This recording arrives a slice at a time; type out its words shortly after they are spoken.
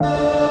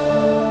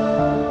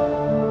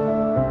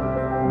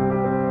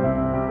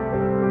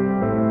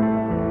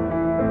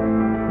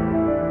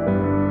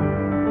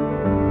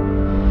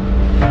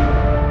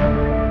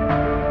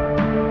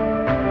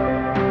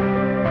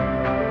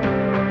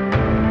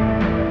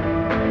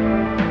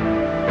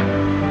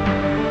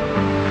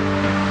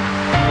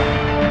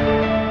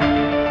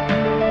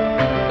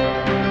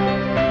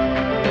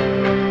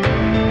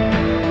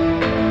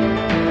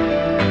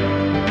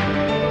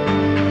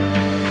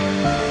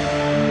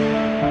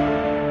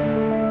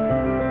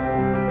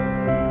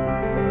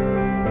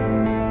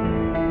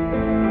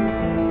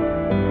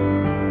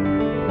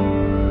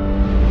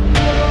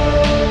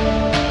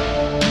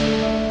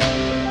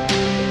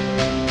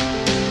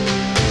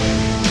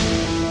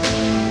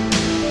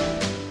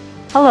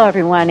Hello,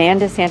 everyone. Ann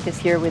DeSantis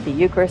here with the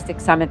Eucharistic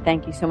Summit.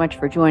 Thank you so much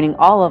for joining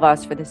all of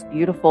us for this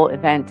beautiful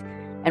event.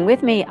 And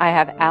with me, I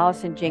have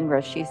Allison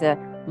Gingras. She's a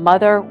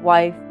mother,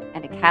 wife,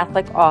 and a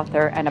Catholic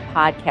author and a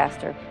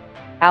podcaster.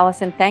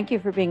 Allison, thank you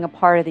for being a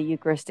part of the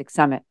Eucharistic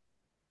Summit.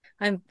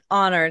 I'm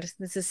honored.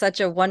 This is such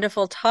a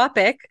wonderful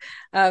topic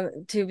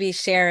to be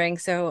sharing.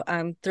 So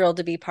I'm thrilled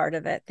to be part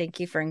of it. Thank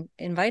you for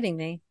inviting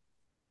me.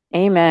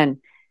 Amen.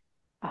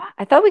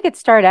 I thought we could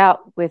start out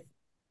with,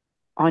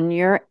 on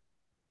your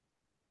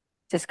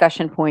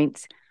discussion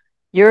points,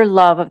 your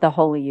love of the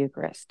Holy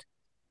Eucharist.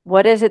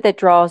 What is it that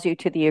draws you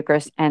to the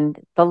Eucharist, and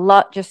the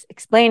love, just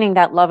explaining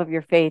that love of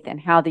your faith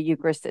and how the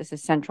Eucharist is a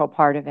central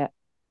part of it?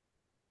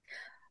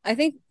 I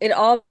think it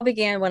all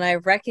began when I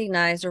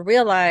recognized or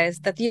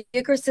realized that the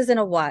Eucharist isn't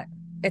a what,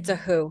 it's a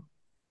who.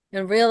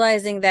 And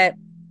realizing that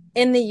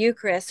in the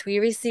Eucharist, we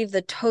receive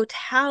the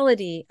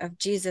totality of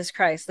Jesus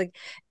Christ. Like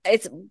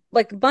it's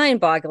like mind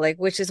boggling,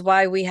 which is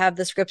why we have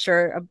the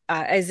scripture,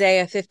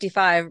 Isaiah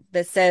 55,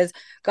 that says,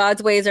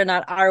 God's ways are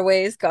not our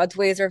ways. God's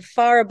ways are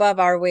far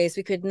above our ways.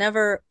 We could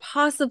never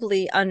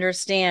possibly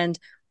understand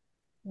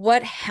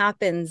what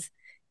happens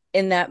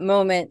in that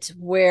moment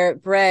where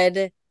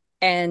bread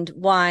and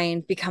wine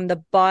become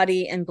the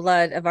body and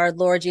blood of our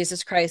Lord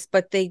Jesus Christ.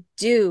 But they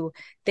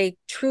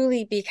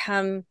truly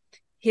become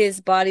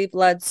his body,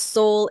 blood,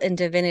 soul, and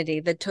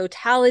divinity. The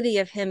totality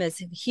of him as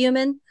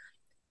human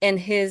and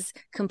his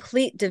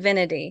complete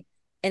divinity.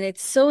 And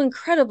it's so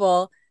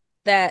incredible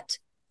that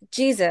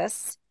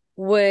Jesus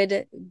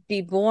would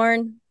be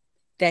born,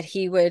 that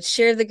he would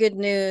share the good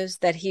news,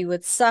 that he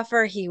would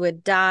suffer, he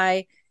would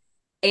die,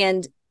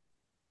 and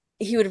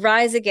he would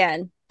rise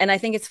again. And I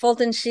think it's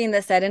Fulton Sheen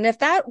that said, and if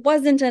that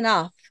wasn't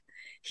enough,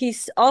 he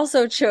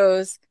also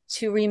chose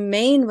to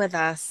remain with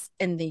us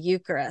in the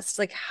Eucharist.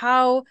 Like,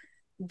 how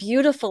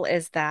beautiful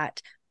is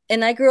that?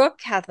 And I grew up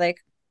Catholic,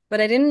 but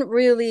I didn't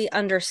really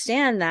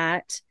understand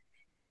that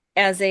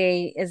as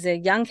a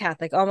young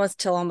Catholic, almost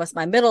till almost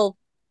my middle-aged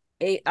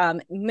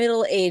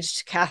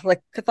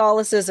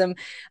Catholicism.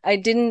 I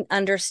didn't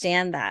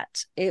understand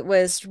that. It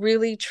was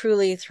really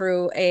truly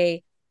through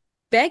a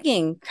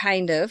begging,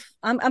 kind of.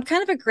 I'm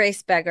kind of a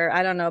grace beggar.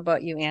 I don't know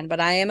about you, Anne, but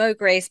I am a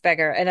grace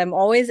beggar, and I'm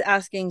always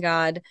asking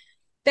God,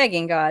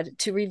 begging God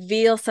to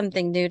reveal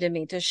something new to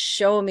me, to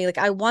show me. Like,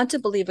 I want to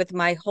believe with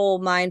my whole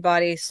mind,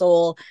 body,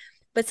 soul,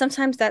 but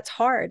sometimes that's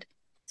hard.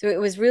 So it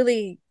was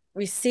really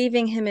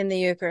receiving him in the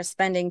Eucharist,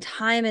 spending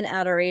time in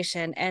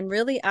adoration, and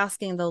really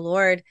asking the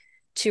Lord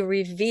to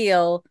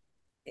reveal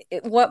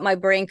what my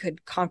brain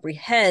could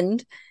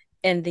comprehend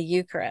in the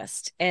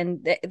Eucharist.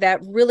 And that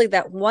really,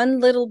 that one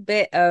little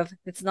bit of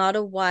it's not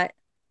a what,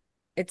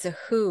 it's a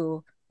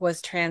who was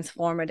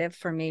transformative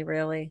for me,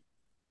 really.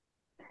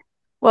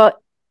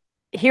 Well,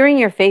 hearing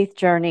your faith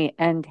journey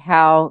and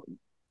how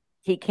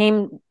he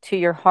came to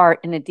your heart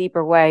in a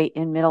deeper way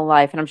in middle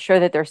life. And I'm sure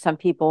that there's some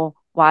people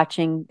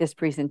watching this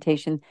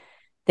presentation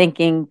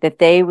thinking that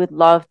they would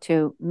love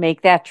to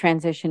make that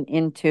transition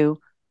into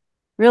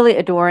really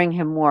adoring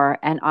him more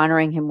and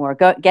honoring him more,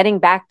 getting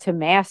back to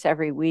mass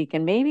every week,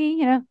 and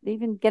maybe,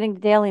 even getting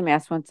to daily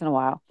mass once in a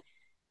while.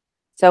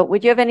 So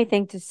would you have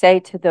anything to say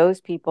to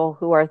those people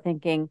who are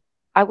thinking,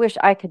 I wish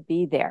I could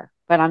be there,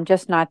 but I'm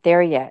just not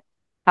there yet?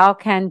 How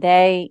can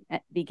they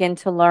begin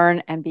to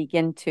learn and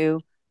begin to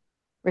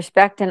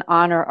respect and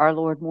honor our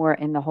Lord more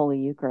in the Holy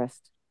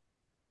Eucharist?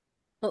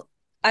 Well,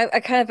 I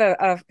kind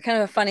of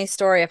a funny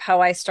story of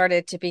how I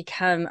started to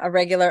become a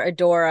regular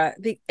adorer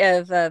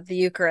of the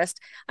Eucharist.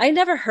 I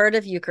never heard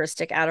of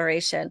Eucharistic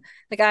adoration.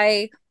 Like,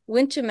 I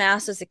went to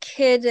mass as a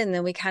kid, and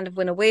then we kind of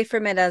went away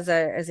from it as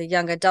a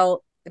young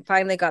adult, and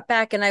finally got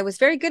back. And I was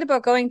very good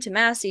about going to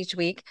mass each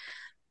week,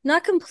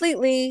 not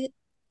completely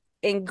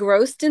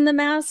engrossed in the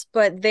mass,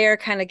 but they're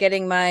kind of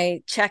getting my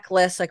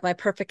checklist, like my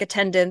perfect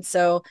attendance.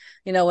 So,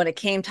 when it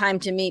came time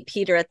to meet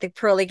Peter at the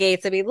pearly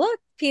gates, I'd be, look,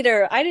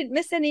 Peter, I didn't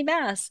miss any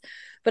mass.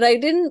 But I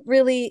didn't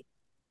really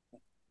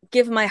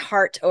give my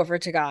heart over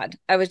to God.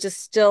 I was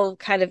just still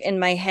kind of in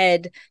my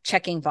head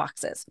checking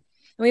boxes.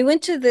 And we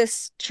went to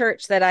this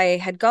church that I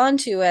had gone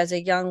to as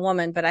a young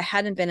woman, but I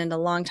hadn't been in a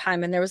long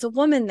time. And there was a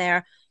woman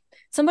there,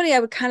 somebody I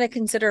would kind of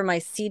consider my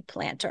seed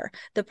planter,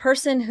 the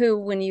person who,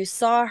 when you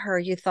saw her,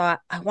 you thought,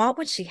 I want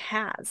what she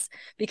has,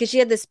 because she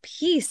had this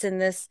peace and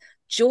this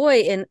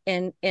joy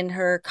in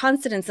her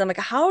consonance. I'm like,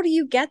 how do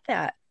you get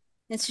that?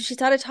 And so she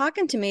started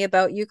talking to me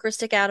about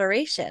Eucharistic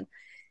adoration.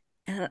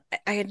 And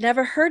I had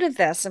never heard of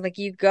this. I'm like,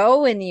 you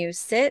go and you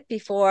sit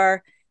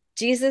before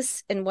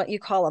Jesus in what you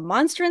call a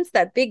monstrance,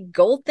 that big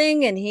gold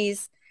thing, and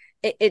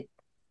it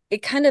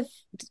it kind of,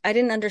 I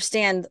didn't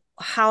understand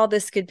how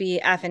this could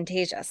be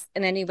advantageous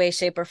in any way,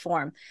 shape, or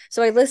form.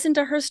 So I listened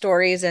to her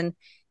stories, and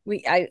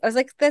I was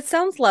like, that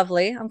sounds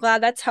lovely. I'm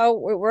glad that's how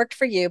it worked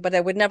for you, but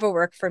it would never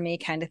work for me,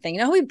 kind of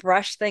thing. We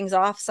brush things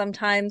off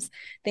sometimes,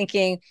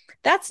 thinking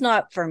that's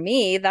not for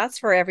me, that's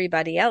for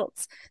everybody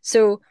else.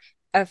 So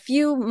a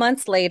few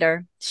months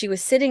later, she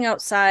was sitting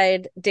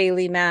outside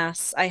daily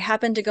mass. I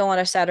happened to go on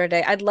a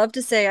Saturday. I'd love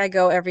to say I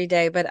go every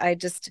day, but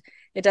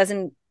it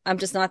doesn't I'm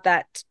just not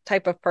that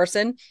type of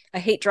person. I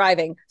hate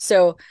driving.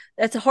 So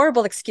that's a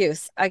horrible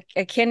excuse. I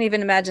can't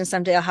even imagine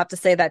someday I'll have to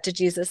say that to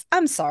Jesus.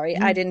 I'm sorry.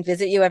 I Mm. didn't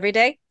visit you every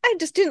day. I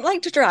just didn't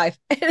like to drive.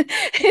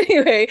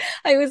 Anyway,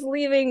 I was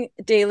leaving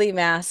daily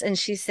mass and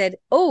she said,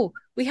 "Oh,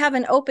 we have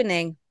an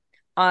opening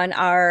on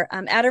our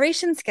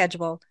adoration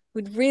schedule.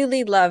 We'd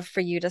really love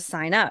for you to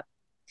sign up."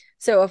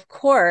 So, of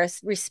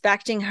course,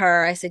 respecting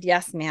her, I said,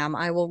 "Yes, ma'am,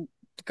 I will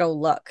go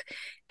look."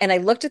 And I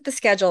looked at the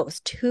schedule. It was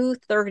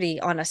 2:30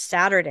 on a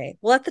Saturday.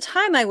 Well, at the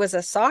time I was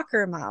a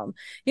soccer mom.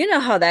 You know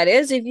how that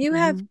is. If you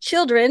have Mhm.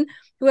 children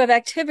who have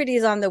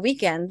activities on the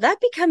weekend, that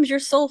becomes your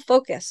sole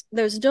focus.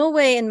 There's no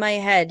way in my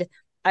head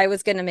I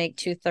was going to make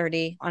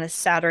 2:30 on a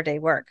Saturday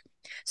work.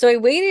 So I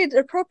waited an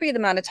appropriate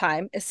amount of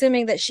time,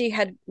 assuming that she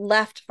had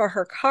left for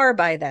her car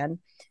by then.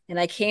 And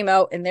I came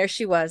out and there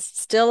she was,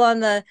 still on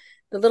the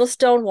little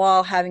stone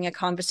wall having a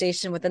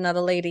conversation with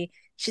another lady.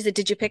 She said,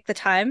 "Did you pick the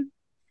time?"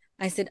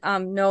 I said,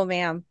 no,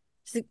 ma'am."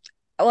 She said,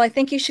 "Well, I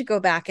think you should go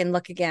back and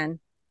look again."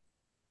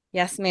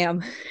 "Yes,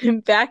 ma'am."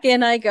 Back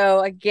in I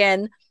go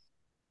again.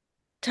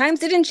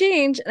 Times didn't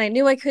change, and I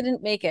knew I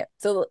couldn't make it.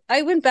 So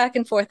I went back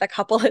and forth a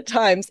couple of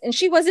times, and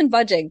she wasn't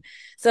budging.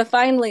 So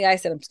finally, I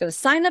said, "I'm just going to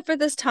sign up for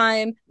this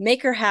time,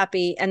 make her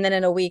happy, and then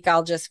in a week,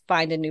 I'll just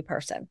find a new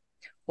person."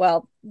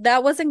 Well,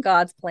 that wasn't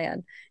God's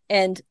plan.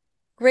 And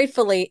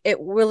gratefully, it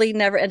really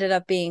never ended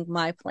up being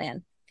my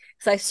plan.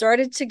 So I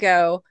started to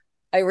go.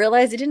 I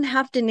realized I didn't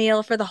have to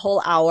kneel for the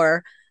whole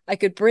hour. I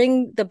could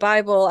bring the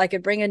Bible, I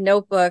could bring a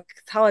notebook.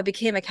 How I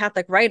became a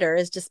Catholic writer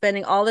is just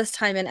spending all this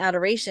time in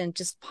adoration,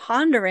 just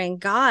pondering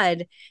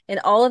God and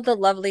all of the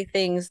lovely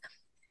things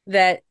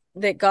that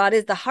God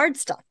is, the hard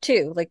stuff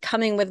too, like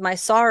coming with my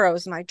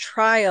sorrows, my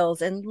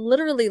trials, and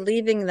literally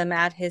leaving them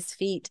at his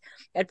feet.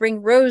 I'd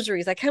bring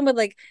rosaries. I come with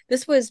like,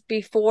 this was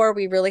before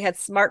we really had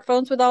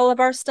smartphones with all of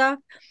our stuff.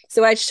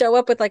 So I'd show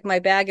up with like my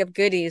bag of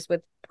goodies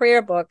with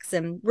prayer books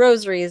and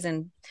rosaries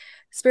and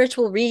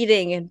spiritual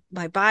reading and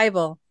my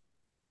Bible.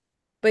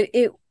 But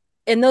it,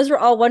 and those were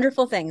all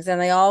wonderful things and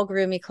they all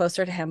grew me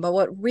closer to him. But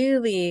what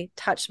really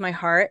touched my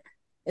heart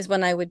is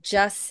when I would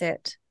just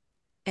sit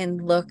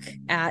and look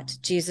at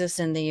Jesus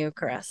in the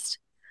Eucharist.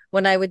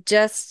 When I would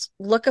just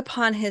look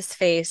upon his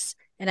face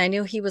and I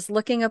knew he was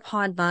looking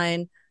upon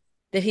mine,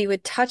 that he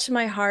would touch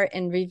my heart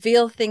and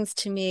reveal things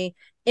to me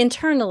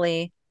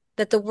internally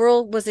that the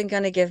world wasn't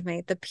going to give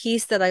me, the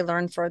peace that I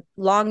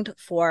longed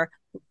for,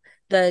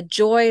 the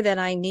joy that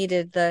I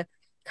needed, the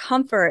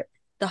comfort,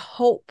 the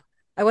hope.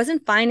 I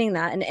wasn't finding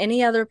that in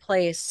any other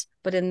place,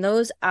 but in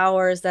those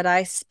hours that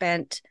I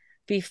spent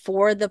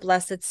before the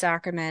Blessed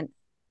Sacrament,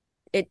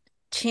 it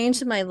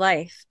changed my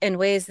life in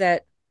ways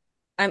that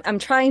I'm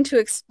trying to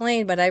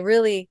explain, but I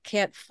really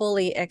can't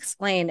fully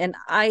explain. And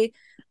I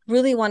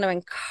really want to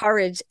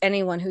encourage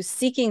anyone who's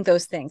seeking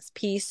those things,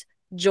 peace,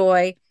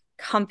 joy,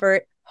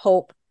 comfort,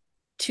 hope,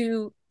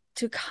 to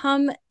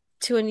come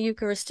to an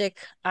Eucharistic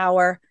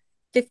hour,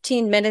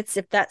 15 minutes,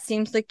 if that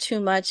seems like too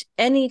much,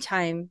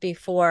 anytime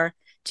before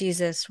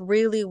Jesus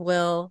really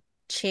will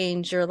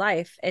change your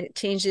life. And it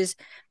changes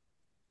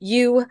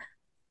you.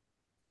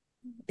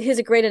 Here's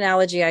a great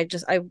analogy I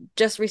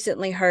just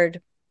recently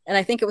heard, and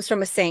I think it was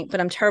from a saint, but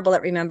I'm terrible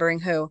at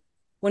remembering who.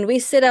 When we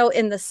sit out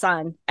in the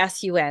sun,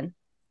 sun,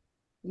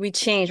 we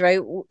change,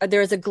 right?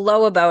 There's a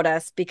glow about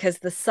us because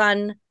the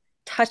sun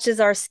touches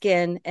our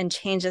skin and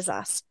changes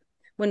us.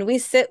 When we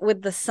sit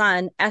with the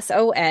sun,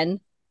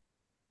 son,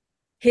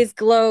 his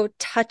glow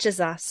touches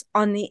us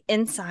on the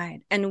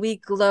inside and we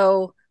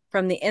glow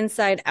from the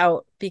inside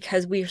out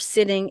because we're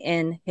sitting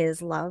in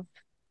his love.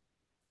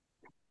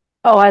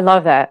 Oh, I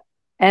love that.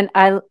 And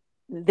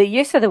the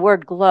use of the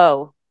word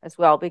glow as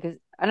well, because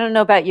I don't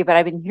know about you, but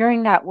I've been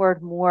hearing that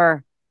word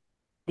more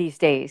these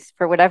days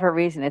for whatever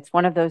reason. It's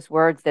one of those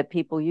words that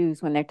people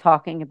use when they're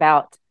talking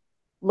about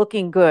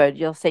looking good.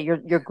 You'll say you're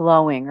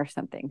glowing or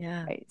something,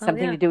 Yeah. right? Oh,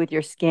 Something yeah. to do with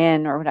your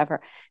skin or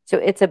whatever. So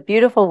it's a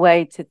beautiful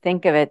way to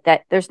think of it,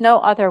 that there's no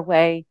other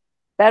way,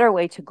 better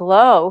way to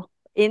glow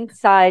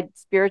inside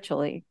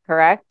spiritually,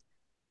 correct?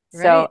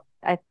 So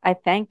Right. I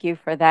thank you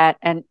for that,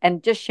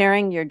 and just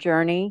sharing your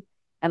journey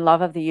and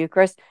love of the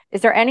Eucharist.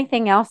 Is there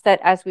anything else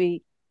that, as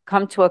we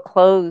come to a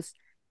close,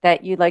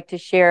 that you'd like to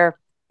share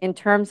in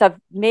terms of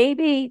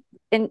maybe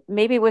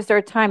was there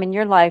a time in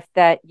your life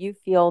that you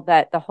feel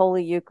that the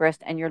Holy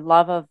Eucharist and your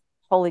love of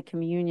Holy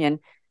Communion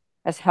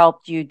has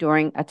helped you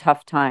during a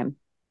tough time?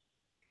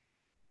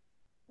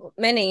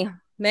 Many,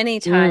 many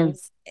Mm.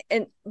 times.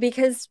 And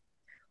because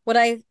what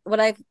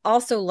I've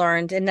also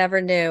learned and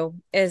never knew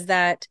is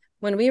that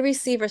when we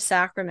receive a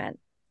sacrament,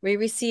 we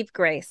receive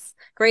grace.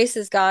 Grace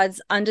is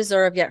God's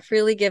undeserved yet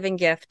freely given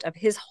gift of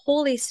his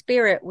Holy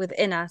Spirit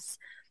within us.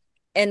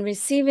 And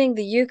receiving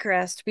the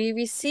Eucharist, we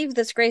receive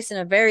this grace in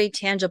a very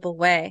tangible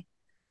way.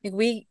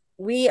 We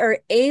are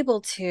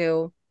able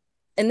to,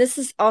 and this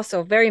is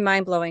also very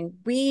mind-blowing.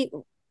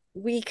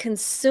 We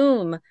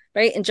consume,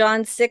 right? In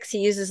John 6, he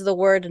uses the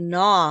word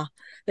gnaw.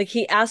 Like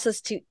he asks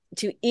us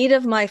to eat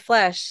of my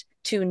flesh,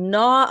 to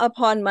gnaw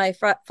upon my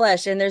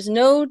flesh. And there's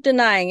no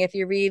denying, if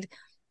you read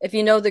if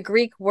you know the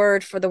Greek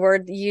word for the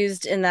word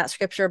used in that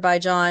scripture by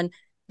John,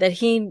 that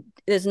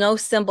there's no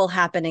symbol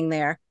happening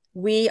there.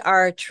 We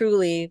are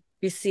truly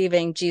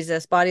receiving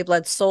Jesus, body,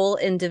 blood, soul,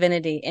 and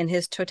divinity in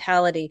his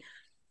totality.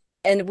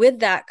 And with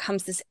that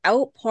comes this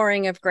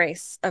outpouring of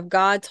grace of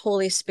God's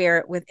Holy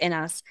Spirit within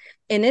us.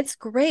 And it's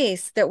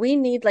grace that we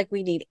need, like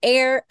we need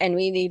air and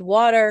we need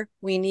water.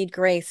 We need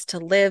grace to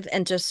live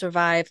and to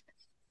survive.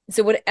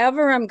 So,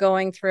 whatever I'm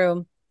going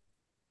through,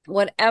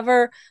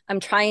 whatever I'm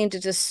trying to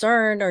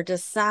discern or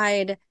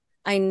decide,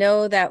 I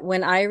know that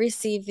when I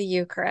receive the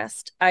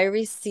Eucharist, I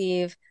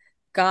receive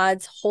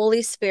God's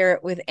Holy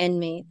Spirit within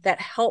me that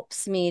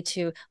helps me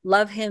to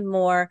love him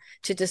more,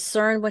 to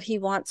discern what he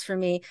wants for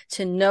me,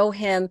 to know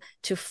him,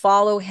 to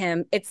follow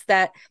him. It's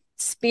that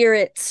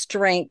spirit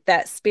strength,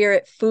 that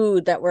spirit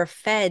food that we're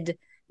fed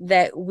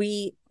that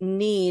we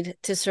need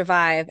to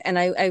survive. And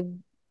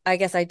I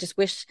guess I just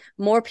wish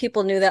more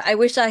people knew that. I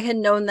wish I had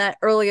known that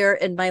earlier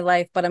in my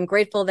life, but I'm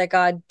grateful that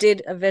God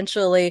did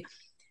eventually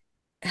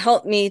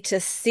help me to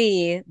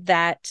see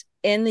that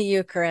in the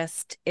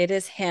Eucharist, it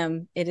is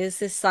him, it is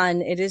his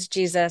son, it is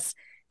Jesus.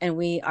 And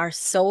we are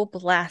so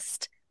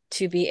blessed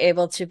to be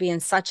able to be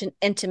in such an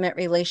intimate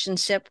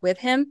relationship with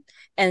him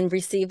and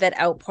receive that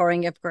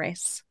outpouring of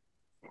grace.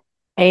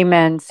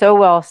 Amen. So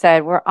well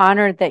said. We're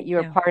honored that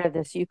you're part of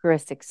this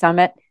Eucharistic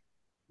Summit.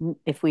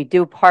 If we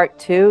do part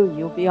 2,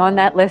 you'll be on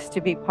that list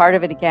to be part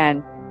of it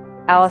again.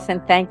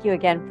 Allison, thank you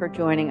again for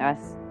joining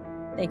us.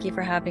 Thank you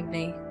for having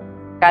me.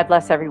 God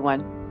bless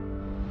everyone.